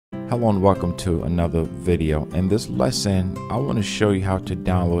Hello and welcome to another video. In this lesson, I want to show you how to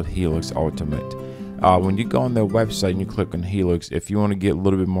download Helix Ultimate. When you go on their website and you click on Helix, if you want to get a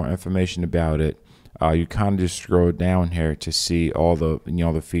little bit more information about it, you kind of just scroll down here to see all the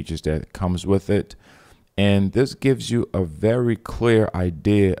the features that comes with it. And this gives you a very clear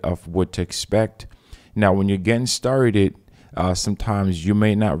idea of what to expect. Now, when you're getting started, sometimes you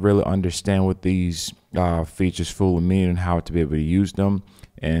may not really understand what these features fully mean and how to be able to use them.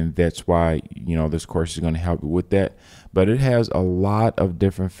 And that's why, this course is going to help you with that. But it has a lot of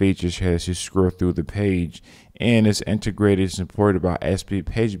different features here as you scroll through the page. And it's integrated and supported by SP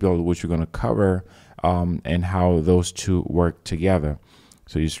Page Builder, which we're going to cover, and how those two work together.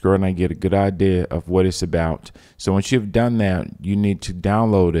 So you scroll and get a good idea of what it's about. So once you've done that, you need to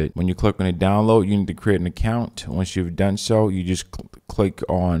download it. When you click on the download, you need to create an account. Once you've done so, you just click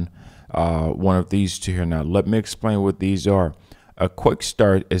on one of these two here. Now, let me explain what these are. A quick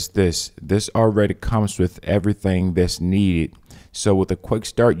start is this. This already comes with everything that's needed. So with a quick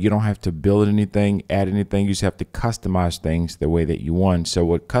start, you don't have to build anything, add anything. You just have to customize things the way that you want. So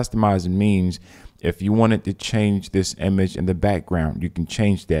what customizing means, if you wanted to change this image in the background, you can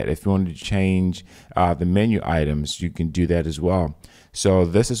change that. If you wanted to change the menu items, you can do that as well. So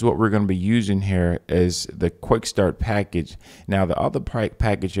this is what we're going to be using here is the quick start package. Now the other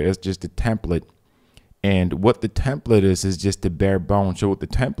package here is just a template. And what the template is just the bare bones. So with the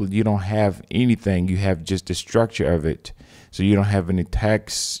template, you don't have anything. You have just the structure of it. So you don't have any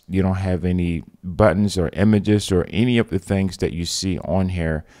text. You don't have any buttons or images or any of the things that you see on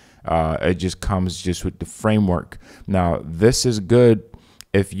here. It just comes just with the framework. Now, this is good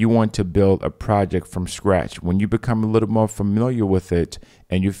if you want to build a project from scratch. When you become a little more familiar with it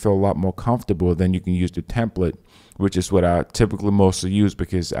and you feel a lot more comfortable, then you can use the template, which is what I typically mostly use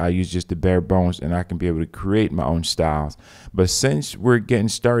because I use just the bare bones and I can be able to create my own styles. But since we're getting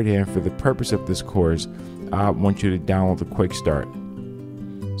started here, and for the purpose of this course, I want you to download the quick start.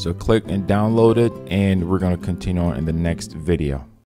 So click and download it, and we're going to continue on in the next video.